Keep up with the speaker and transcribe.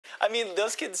I mean,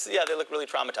 those kids, yeah, they look really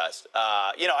traumatized.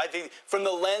 You know, I think from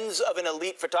the lens of an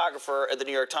elite photographer at the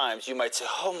New York Times, you might say,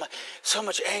 oh my, so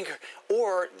much anger.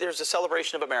 Or there's a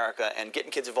celebration of America and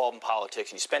getting kids involved in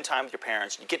politics, and you spend time with your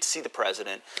parents, and you get to see the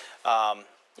president.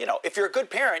 You know, if you're a good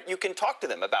parent, you can talk to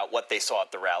them about what they saw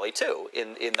at the rally, too,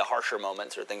 in the harsher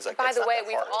moments or things like that. By the way,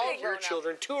 we've all take your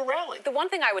children to a rally. The one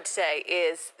thing I would say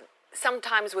is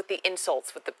sometimes with the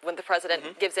insults, when the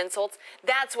president gives insults,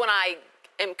 that's when I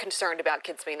am concerned about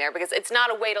kids being there, because it's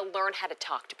not a way to learn how to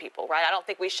talk to people, right? I don't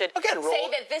think we should say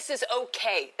that this is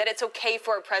okay, that it's okay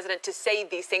for a president to say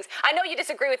these things. I know you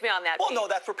disagree with me on that. Well, no,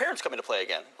 that's where parents come into play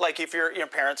again. Like if your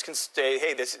parents can say,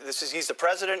 hey, he's the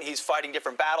president, he's fighting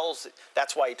different battles,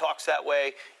 that's why he talks that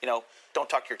way. You know, don't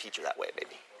talk to your teacher that way,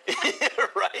 baby.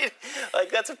 Right? Like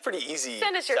that's a pretty easy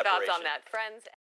Send us your thoughts separation. on that, friends.